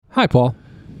Hi, Paul.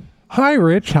 Hi,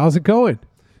 Rich. How's it going?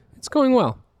 It's going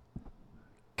well.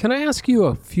 Can I ask you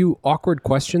a few awkward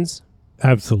questions?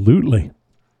 Absolutely.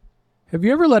 Have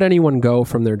you ever let anyone go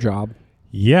from their job?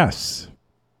 Yes.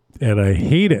 And I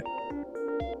hate it.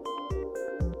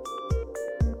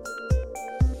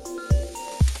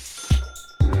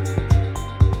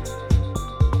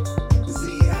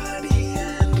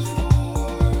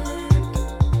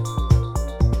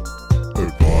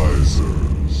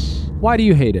 Why do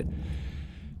you hate it?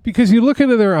 Because you look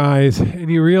into their eyes and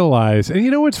you realize, and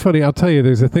you know what's funny? I'll tell you,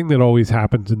 there's a thing that always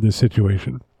happens in this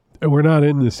situation. And we're not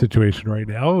in this situation right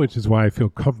now, which is why I feel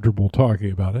comfortable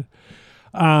talking about it.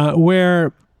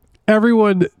 Where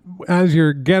everyone, as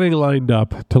you're getting lined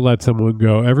up to let someone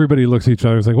go, everybody looks at each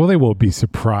other and is like, well, they won't be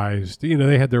surprised. You know,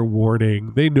 they had their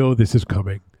warning. They know this is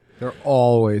coming. They're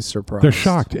always surprised. They're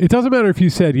shocked. It doesn't matter if you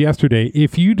said yesterday,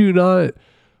 if you do not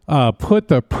put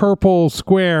the purple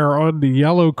square on the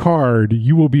yellow card,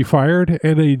 you will be fired.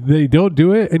 And they don't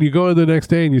do it. And you go in the next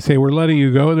day and you say, we're letting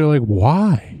you go. And they're like,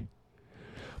 why?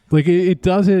 Like it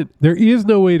doesn't, there is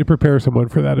no way to prepare someone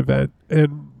for that event.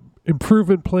 And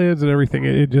improvement plans and everything,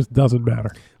 it just doesn't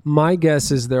matter. My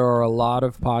guess is there are a lot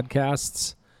of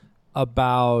podcasts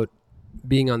about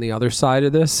being on the other side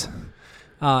of this.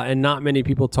 And not many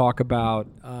people talk about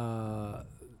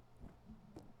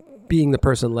being the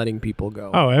person letting people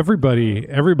go. Oh, everybody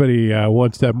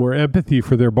wants to have more empathy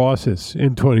for their bosses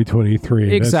in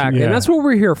 2023. Exactly. And that's what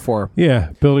we're here for.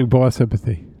 Yeah, building boss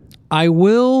empathy.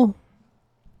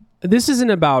 This isn't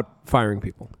about firing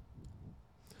people.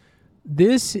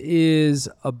 This is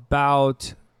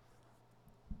about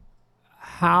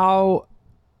how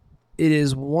it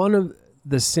is one of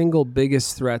the single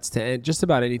biggest threats to just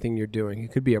about anything you're doing.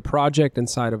 It could be a project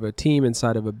inside of a team,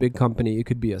 inside of a big company. It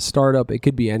could be a startup. It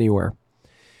could be anywhere.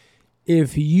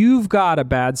 If you've got a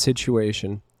bad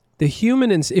situation, if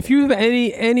you have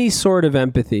any sort of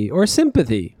empathy or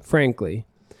sympathy, frankly,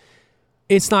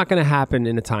 it's not going to happen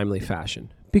in a timely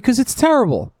fashion because it's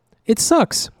terrible. It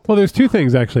sucks. Well, there's two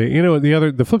things actually. You know,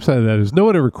 the flip side of that is no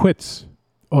one ever quits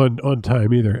on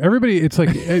time either. Everybody, it's like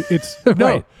it's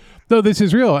right. No, this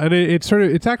is real, and it's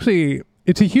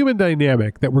a human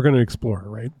dynamic that we're going to explore,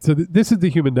 right? So this is the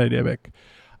human dynamic.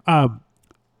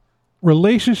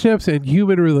 Relationships and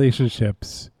human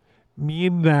relationships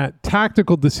mean that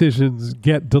tactical decisions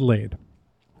get delayed.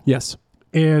 Yes.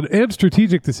 And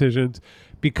strategic decisions,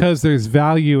 because there's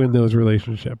value in those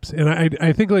relationships. And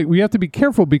I think like we have to be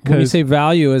careful because... When you say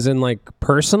value, as in like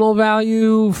personal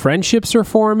value, friendships are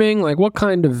forming, like what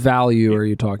kind of value are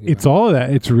you talking about? It's all of that.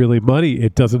 It's really muddy.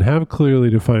 It doesn't have clearly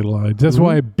defined lines. That's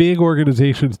why big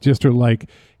organizations just are like,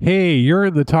 hey, you're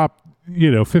in the top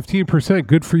 15%,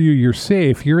 good for you, you're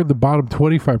safe. You're in the bottom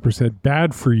 25%,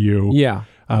 bad for you. Yeah,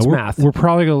 it's math. We're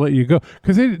probably going to let you go.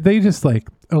 Because they just like...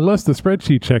 Unless the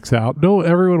spreadsheet checks out,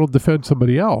 everyone will defend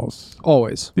somebody else.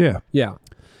 Always. Yeah. Yeah.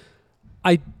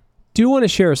 I do want to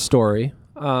share a story,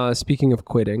 speaking of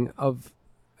quitting,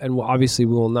 and obviously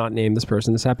we will not name this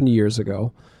person. This happened years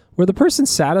ago, where the person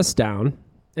sat us down,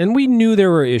 and we knew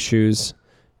there were issues.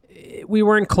 We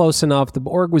weren't close enough. The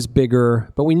org was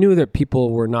bigger, but we knew that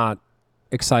people were not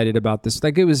excited about this.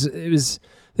 Like it was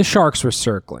the sharks were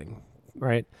circling,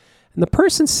 right? And the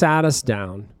person sat us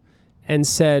down and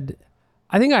said,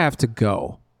 I think I have to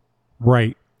go.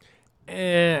 Right.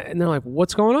 And they're like,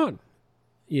 what's going on?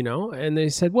 And they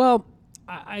said, well,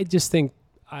 I just think,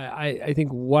 I think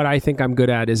what I think I'm good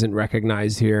at isn't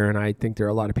recognized here. And I think there are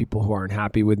a lot of people who aren't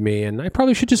happy with me and I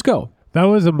probably should just go. That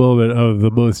was a moment of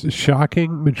the most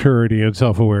shocking maturity and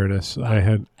self-awareness I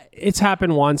had. It's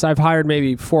happened once. I've hired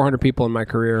maybe 400 people in my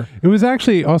career. It was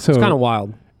actually also... It's kind of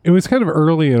wild. It was kind of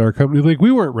early in our company. Like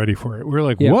we weren't ready for it. We were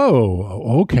like,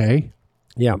 whoa, okay.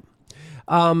 Yeah.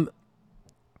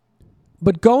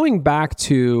 But going back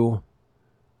to,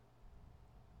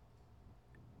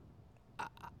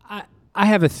 I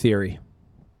have a theory.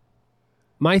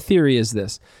 My theory is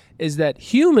that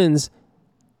humans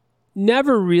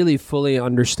never really fully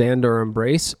understand or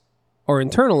embrace or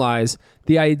internalize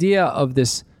the idea of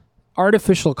this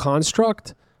artificial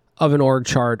construct of an org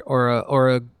chart or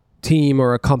a team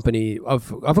or a company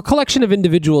of a collection of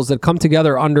individuals that come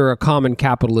together under a common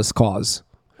capitalist cause.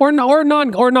 Or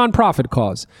non-profit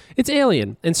cause. It's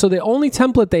alien. And so the only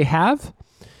template they have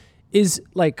is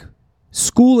like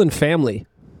school and family.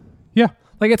 Yeah.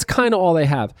 Like it's kind of all they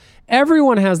have.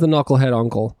 Everyone has the knucklehead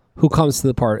uncle who comes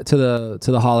to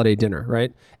the holiday dinner,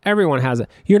 right? Everyone has it.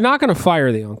 You're not going to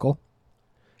fire the uncle.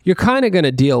 You're kind of going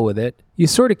to deal with it. You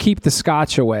sort of keep the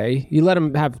scotch away. You let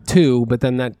him have two, but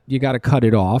then you got to cut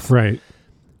it off. Right.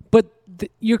 But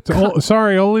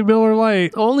Sorry, only Miller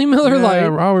Lite. Only Miller Lite.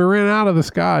 Oh, we ran out of the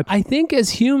scotch. I think as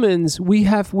humans,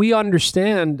 we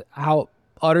understand how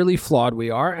utterly flawed we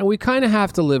are, and we kind of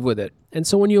have to live with it. And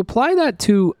so when you apply that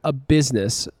to a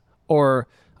business or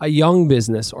a young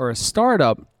business or a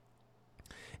startup,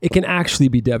 it can actually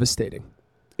be devastating.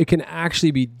 It can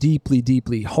actually be deeply,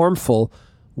 deeply harmful.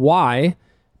 Why?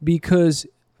 Because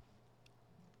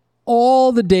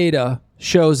all the data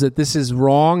shows that this is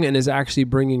wrong and is actually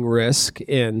bringing risk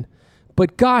in.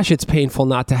 But gosh, it's painful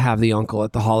not to have the uncle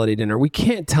at the holiday dinner. We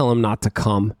can't tell him not to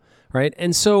come, right?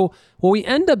 And so what we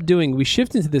end up doing, we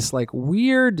shift into this like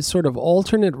weird sort of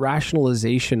alternate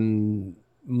rationalization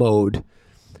mode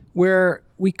where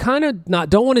we kind of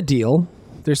don't want to deal.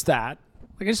 There's that.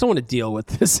 Like, I just don't want to deal with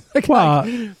this.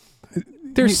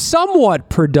 They're somewhat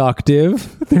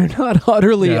productive. They're not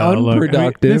utterly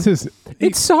unproductive.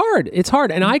 It's hard. It's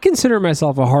hard. And I consider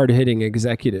myself a hard-hitting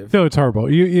executive. No, it's horrible.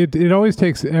 It always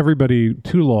takes everybody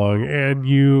too long, and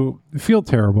you feel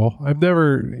terrible.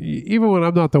 Even when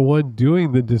I'm not the one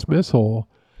doing the dismissal,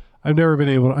 I've never been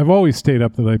able to, I've always stayed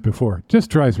up the night before. Just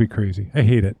drives me crazy. I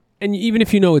hate it. And even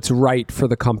if you know it's right for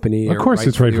the company. Of course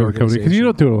it's right for the company, because you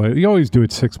don't do it late. You always do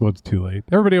it 6 months too late.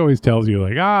 Everybody always tells you,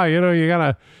 like, you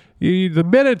gotta... the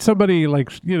minute somebody,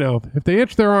 if they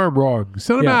itch their arm wrong,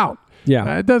 send them out.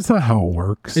 Yeah. That's not how it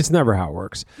works. It's never how it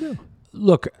works. Yeah.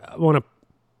 Look, I want to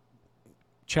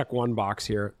check one box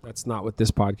here. That's not what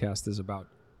this podcast is about.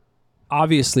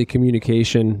 Obviously,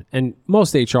 communication, and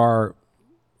most HR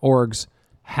orgs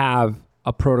have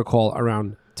a protocol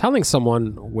around telling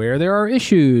someone where there are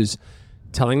issues,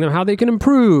 telling them how they can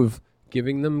improve,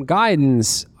 giving them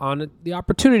guidance on the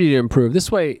opportunity to improve.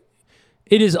 This way,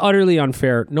 it is utterly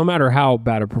unfair, no matter how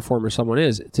bad a performer someone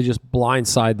is, to just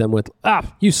blindside them with,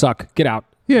 you suck, get out.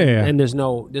 Yeah. And there's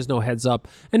no heads up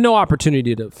and no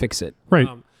opportunity to fix it. Right.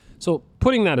 So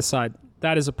putting that aside,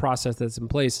 that is a process that's in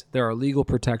place. There are legal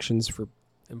protections for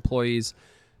employees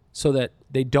so that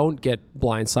they don't get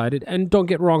blindsided and don't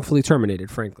get wrongfully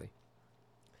terminated, frankly.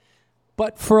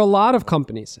 But for a lot of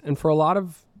companies and for a lot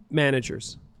of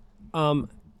managers,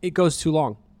 it goes too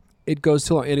long. It goes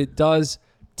too long, and it does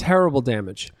terrible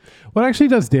damage. Well, it actually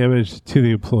does damage to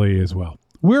the employee as well.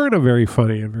 We're in a very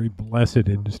funny and very blessed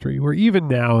industry where even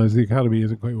now, as the economy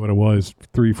isn't quite what it was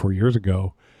 3-4 years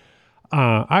ago,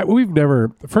 we've never,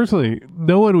 personally,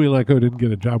 no one we let go didn't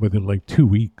get a job within like 2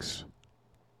 weeks.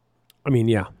 I mean,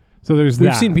 yeah. So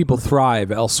we've seen people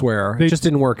thrive elsewhere. It just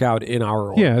didn't work out in our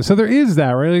role. Yeah, so there is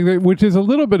that, right? Like, which is a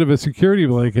little bit of a security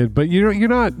blanket, but you're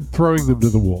not throwing them to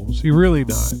the wolves. You're really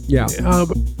not. Yeah.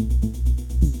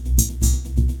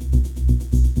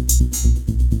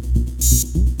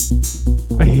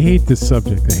 I hate this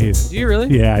subject. I hate it. Do you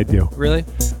really? Yeah, I do. Really?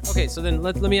 Okay, so then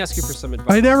let me ask you for some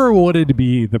advice. I never wanted to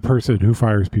be the person who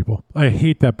fires people. I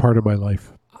hate that part of my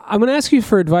life. I'm going to ask you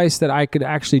for advice that I could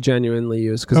actually genuinely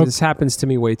use because this happens to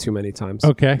me way too many times.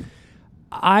 Okay.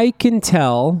 I can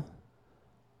tell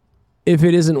if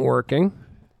it isn't working,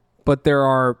 but there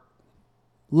are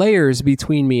layers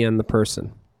between me and the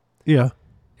person. Yeah.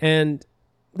 And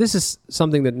this is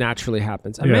something that naturally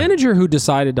happens. A manager who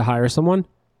decided to hire someone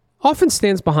often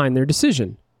stands behind their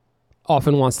decision,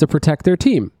 often wants to protect their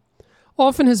team,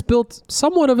 often has built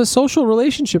somewhat of a social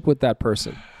relationship with that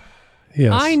person.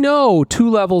 Yes. I know 2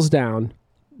 levels down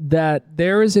that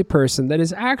there is a person that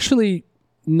is actually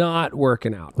not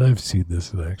working out. I've seen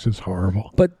this in action. It's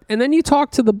horrible. And then you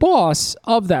talk to the boss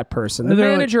of that person, the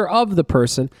manager of the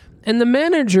person, and the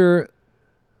manager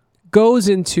goes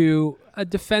into a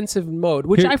defensive mode,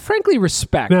 which I frankly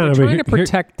respect. They're trying to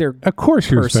protect their Of course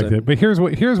you person. respect it, but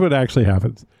here's what actually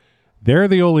happens. They're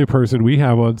the only person we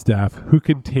have on staff who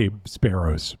can tame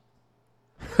sparrows.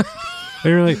 And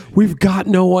you're like, we've got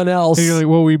no one else. And you're like,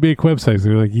 well, we make websites.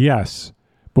 And they're like, yes.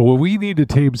 But when we need to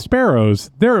tame sparrows,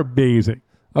 they're amazing.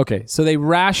 Okay, so they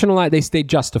rationalize, they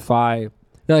justify.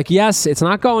 They're like, yes, it's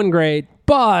not going great,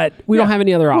 but we don't have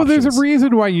any other options. Well, there's a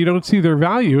reason why you don't see their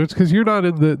value. It's because you're not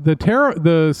in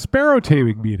the sparrow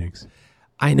taming meetings.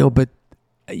 I know, but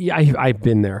I've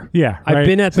been there. Yeah, right? I've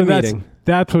been at the meeting.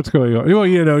 That's what's going on. Well,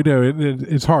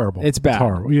 it's horrible. It's bad. It's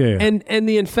horrible. Yeah. And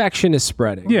the infection is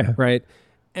spreading. Yeah. Right.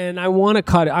 And I want to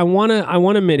cut it. I want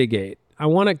to mitigate. I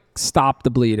want to stop the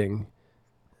bleeding.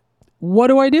 What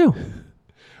do I do?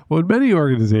 Well, in many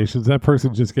organizations, that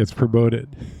person just gets promoted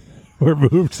or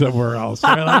moved somewhere else.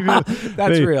 Right? Like,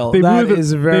 That's real. That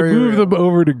is very They move real. them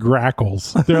over to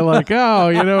grackles. They're like,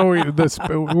 we're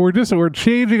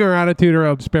changing our attitude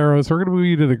around sparrows. We're going to move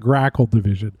you to the grackle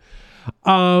division.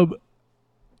 Oh,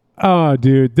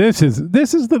 dude, this is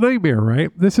the nightmare,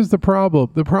 right? This is the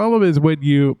problem. The problem is when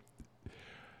you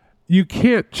You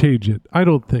can't change it. I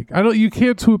don't think. You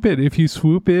can't swoop in. If you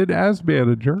swoop in as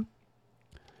manager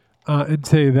and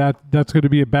say that's going to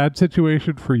be a bad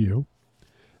situation for you,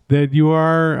 then you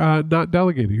are not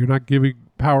delegating. You're not giving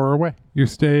power away. You're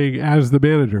staying as the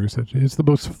manager, essentially. It's the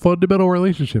most fundamental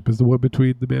relationship is the one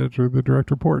between the manager and the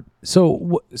direct report.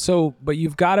 But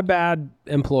you've got a bad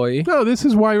employee. No, this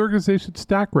is why organizations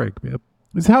stack rank, man.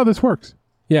 This is how this works.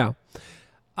 Yeah.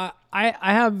 I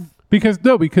have... Because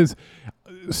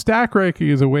stack ranking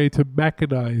is a way to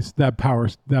mechanize that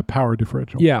power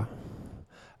differential. Yeah.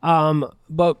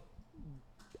 But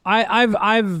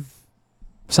I've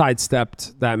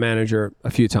sidestepped that manager a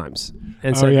few times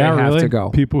and said they have to go.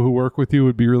 People who work with you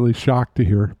would be really shocked to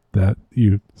hear that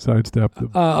you sidestepped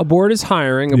them. A board is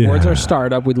hiring. Board's our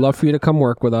startup. We'd love for you to come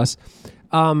work with us.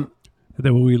 And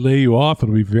then when we lay you off,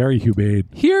 it'll be very humane.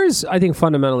 Here's, I think,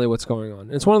 fundamentally what's going on.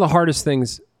 It's one of the hardest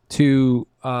things to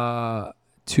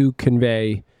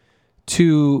convey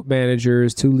to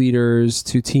managers, to leaders,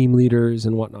 to team leaders,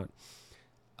 and whatnot.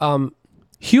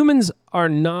 Humans are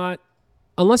not,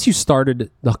 unless you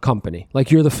started the company,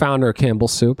 like you're the founder of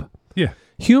Campbell's Soup. Yeah.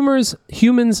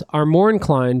 Humans are more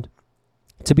inclined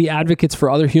to be advocates for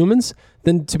other humans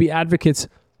than to be advocates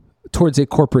towards a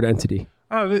corporate entity.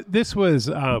 Oh,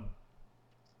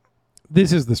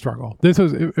 this is the struggle. This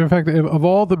was, in fact, of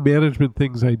all the management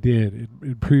things I did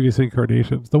in previous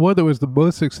incarnations, the one that was the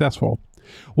most successful.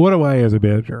 What am I as a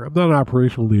manager? I'm not an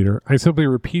operational leader. I simply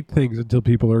repeat things until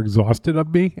people are exhausted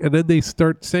of me, and then they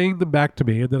start saying them back to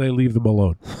me, and then I leave them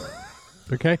alone.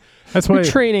 Okay? That's why... You're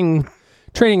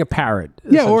training a parrot.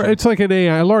 Yeah, or it's like an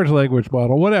AI, a large language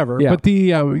model, whatever. Yeah. But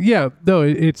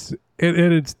it's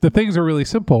the things are really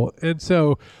simple. And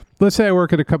so let's say I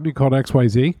work at a company called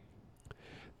XYZ.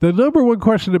 The number one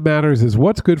question that matters is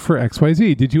what's good for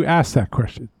XYZ? Did you ask that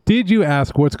question? Did you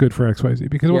ask what's good for XYZ?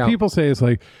 Because what people say is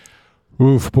like,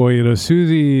 oof, boy,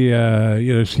 Susie,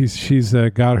 she's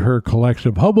got her collection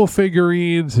of Hubble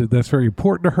figurines, and that's very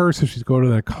important to her, so she's going to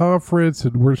that conference,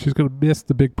 and where she's going to miss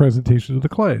the big presentation to the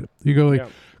client. You go like,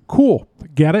 cool,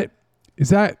 get it? Is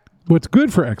that what's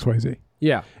good for XYZ?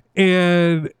 Yeah.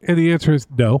 And the answer is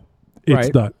no.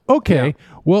 It's not. Okay.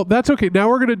 Yeah. Well, that's okay. Now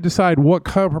we're going to decide what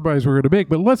compromise we're going to make.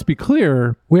 But let's be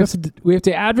clear. We have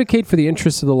to advocate for the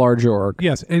interests of the larger org.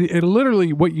 Yes. And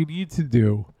literally what you need to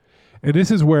do, and this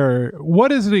is where, what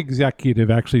does an executive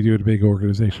actually do in a big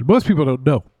organization? Most people don't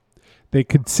know. They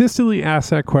consistently ask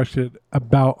that question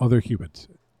about other humans.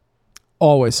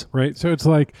 Always. Right? So it's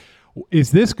like,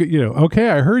 is this good?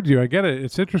 Okay, I heard you. I get it.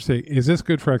 It's interesting. Is this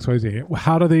good for XYZ?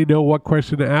 How do they know what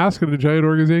question to ask in a giant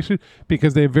organization?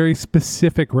 Because they have very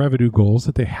specific revenue goals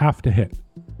that they have to hit.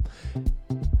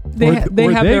 They have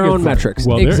their own metrics.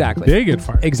 Well, exactly. They get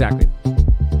fired. Exactly.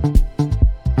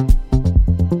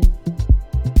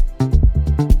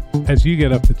 As you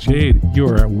get up the chain,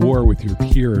 you're at war with your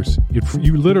peers.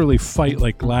 You literally fight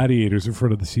like gladiators in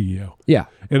front of the CEO. Yeah.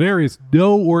 And there is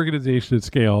no organization at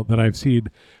scale that I've seen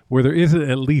where there isn't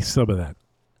at least some of that.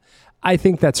 I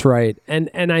think that's right. And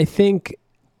I think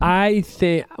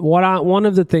one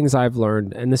of the things I've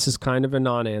learned, and this is kind of a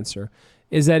non-answer,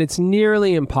 is that it's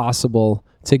nearly impossible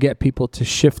to get people to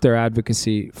shift their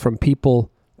advocacy from people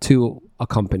to a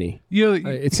company.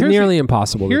 It's nearly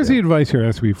impossible. Here's the advice you're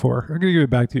asking me for. I'm going to give it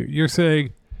back to you. You're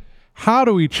saying, how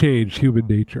do we change human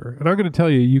nature? And I'm going to tell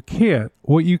you, you can't.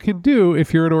 What you can do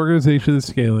if you're an organization that's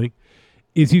scaling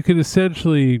is you can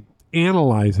essentially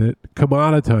analyze it,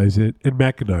 commoditize it, and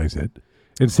mechanize it.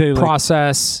 And say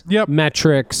process,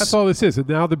 metrics. That's all this is. And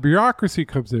now the bureaucracy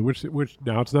comes in, which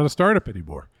now it's not a startup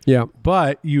anymore. Yeah.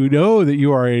 But you know that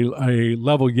you are a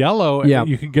level yellow, and that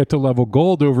you can get to level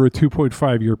gold over a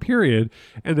 2.5 year period.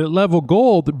 And that level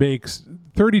gold makes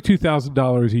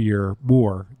 $32,000 a year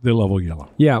more than level yellow.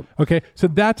 Yeah. Okay. So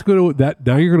now you're going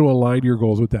to align your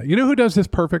goals with that. You know who does this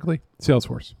perfectly?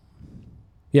 Salesforce.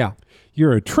 Yeah.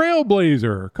 You're a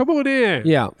trailblazer. Come on in.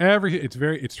 Yeah.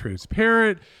 It's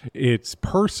transparent. It's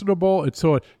personable. It's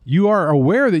so on. You are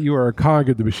aware that you are a cog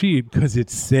in the machine because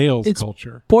it's sales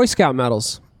culture. Boy Scout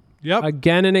medals. Yep.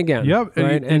 Again and again. Yep.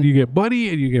 Right? And you get money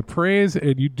and you get praise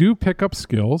and you do pick up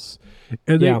skills.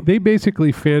 And they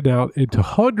basically fan out into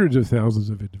hundreds of thousands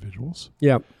of individuals.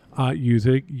 Yep.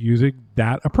 Using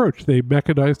that approach. They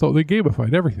mechanized they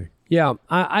gamified everything. Yeah.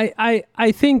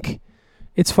 I think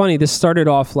it's funny. This started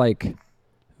off like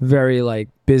very like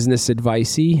business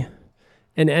advice-y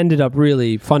and ended up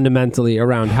really fundamentally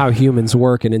around how humans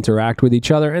work and interact with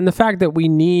each other. And the fact that we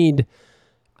need,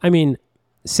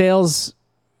 sales,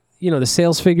 the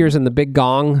sales figures and the big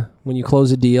gong when you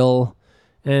close a deal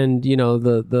and,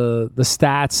 the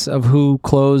stats of who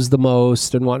closed the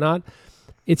most and whatnot.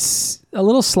 it's a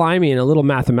little slimy and a little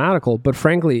mathematical, but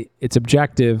frankly, it's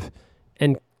objective,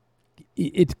 and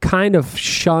it kind of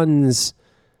shuns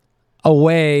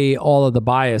away all of the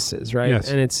biases, right? Yes.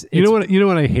 And it's You know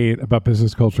what I hate about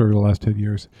business culture over the last 10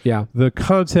 years? yeah. The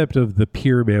concept of the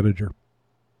peer manager.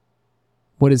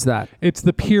 What is that? It's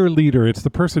the peer leader. It's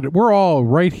the person. We're all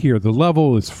right here. The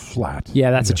level is flat. Yeah,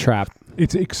 that's a trap.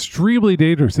 It's extremely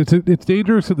dangerous. It's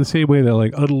dangerous in the same way that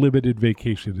like unlimited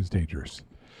vacation is dangerous,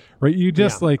 right? You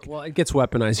just Yeah. Well, it gets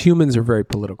weaponized. Humans are very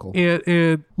political.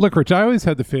 and look, Rich, I always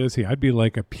had the fantasy I'd be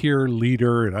like a peer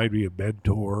leader and I'd be a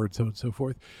mentor and so on and so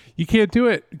forth. You can't do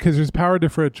it because there's power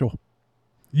differential.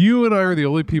 You and I are the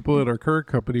only people in our current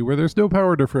company where there's no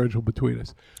power differential between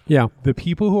us. Yeah. The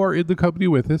people who are in the company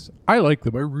with us, I like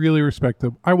them. I really respect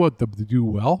them. I want them to do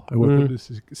well. I want them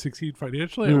to succeed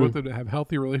financially. I want them to have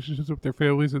healthy relationships with their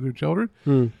families and their children.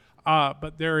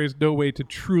 But there is no way to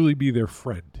truly be their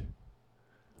friend.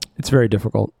 It's very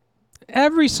difficult.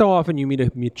 Every so often you meet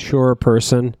a mature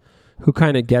person who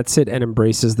kind of gets it and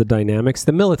embraces the dynamics.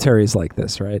 The military is like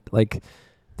this, right? Like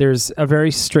there's a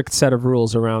very strict set of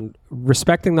rules around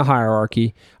respecting the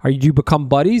hierarchy. You become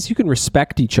buddies, you can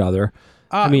respect each other.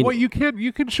 I mean, well, you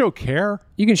can show care.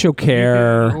 you can show You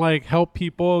care. can, like help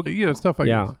people, stuff like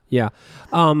that. Yeah.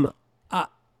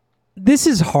 This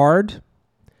is hard.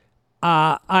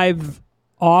 I've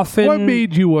often What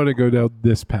made you want to go down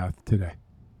this path today?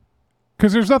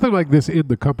 Because there's nothing like this in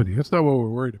the company. That's not what we're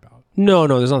worried about. No,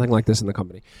 there's nothing like this in the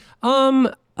company. It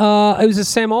was a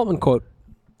Sam Altman quote.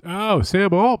 Oh,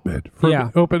 Sam Altman from Yeah.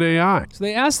 OpenAI. So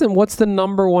they asked him, what's the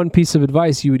number one piece of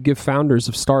advice you would give founders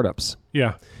of startups?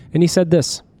 Yeah. And he said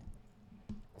this: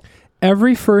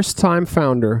 every first-time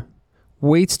founder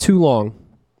waits too long.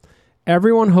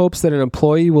 Everyone hopes that an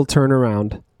employee will turn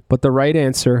around, but the right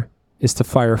answer is to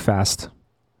fire fast.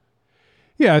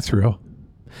 Yeah, that's real.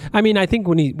 I mean, I think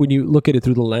when you look at it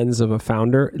through the lens of a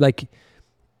founder, like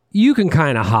you can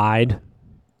kind of hide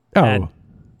at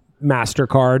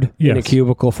MasterCard in a Yes.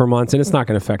 cubicle for months, and it's not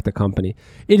going to affect the company.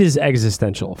 It is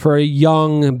existential for a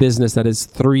young business that has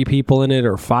 3 people in it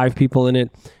or 5 people in it,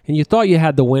 and you thought you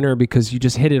had the winner because you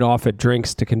just hit it off at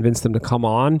drinks to convince them to come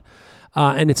on,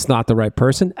 and it's not the right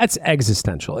person. That's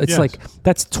existential. It's Yes. like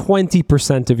that's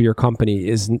 20% of your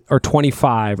company or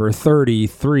 25 or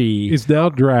 33 Is now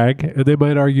drag, and they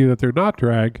might argue that they're not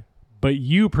drag, but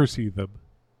you perceive them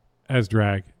as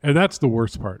drag, and that's the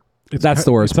worst part. That's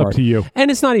the worst it's part. Up to you. And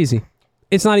it's not easy.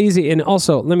 It's not easy. And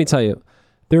also, let me tell you,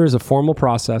 there is a formal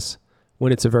process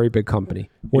when it's a very big company.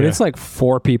 When Yeah. it's like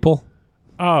 4 people,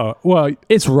 Oh, well,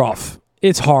 it's rough.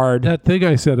 It's hard. that thing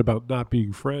I said about not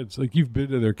being friends, like you've been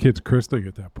to their kids' christening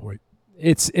at that point.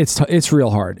 It's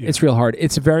real hard. Yeah. It's real hard.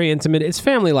 It's very intimate. It's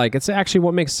family-like. It's actually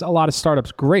what makes a lot of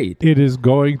startups great. It is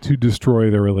going to destroy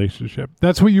the relationship.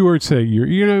 That's what you were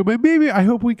saying. But maybe I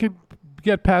hope we can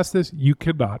get past this. You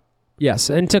cannot.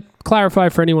 Yes. And to clarify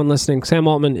for anyone listening, Sam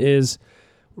Altman is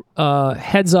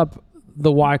heads up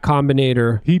the Y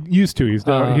Combinator. He used to. He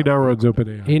now runs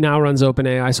OpenAI. He now runs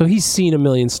OpenAI. So he's seen a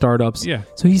million startups. Yeah.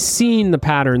 So he's seen the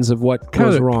patterns of what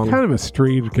goes wrong. Kind of a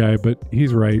strange guy, but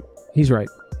he's right. He's right.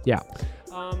 Yeah.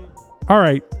 All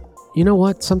right. You know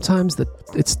what? Sometimes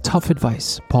it's tough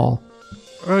advice, Paul.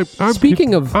 I'm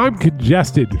I'm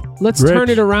congested. Let's Rich. turn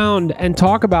it around and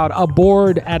talk about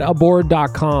Aboard at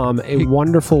aboard.com, a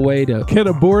wonderful way to... Can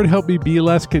a board help me be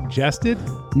less congested?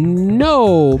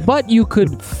 No, but you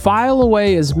could file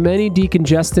away as many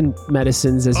decongestant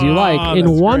medicines as you like in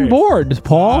that's one great. board,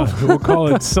 Paul. We'll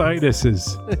call it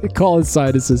sinuses. Call it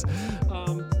sinuses.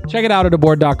 Check it out at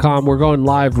aboard.com. We're going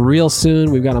live real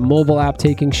soon. We've got a mobile app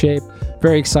taking shape.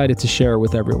 Very excited to share it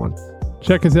with everyone.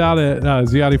 Check us out at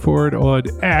Ziadi Ford on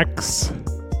X.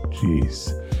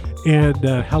 Jeez. And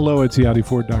hello at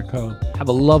ziadiford.com. Have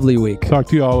a lovely week. Talk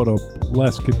to you all when I'm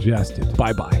less congested.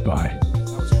 Bye-bye. Bye.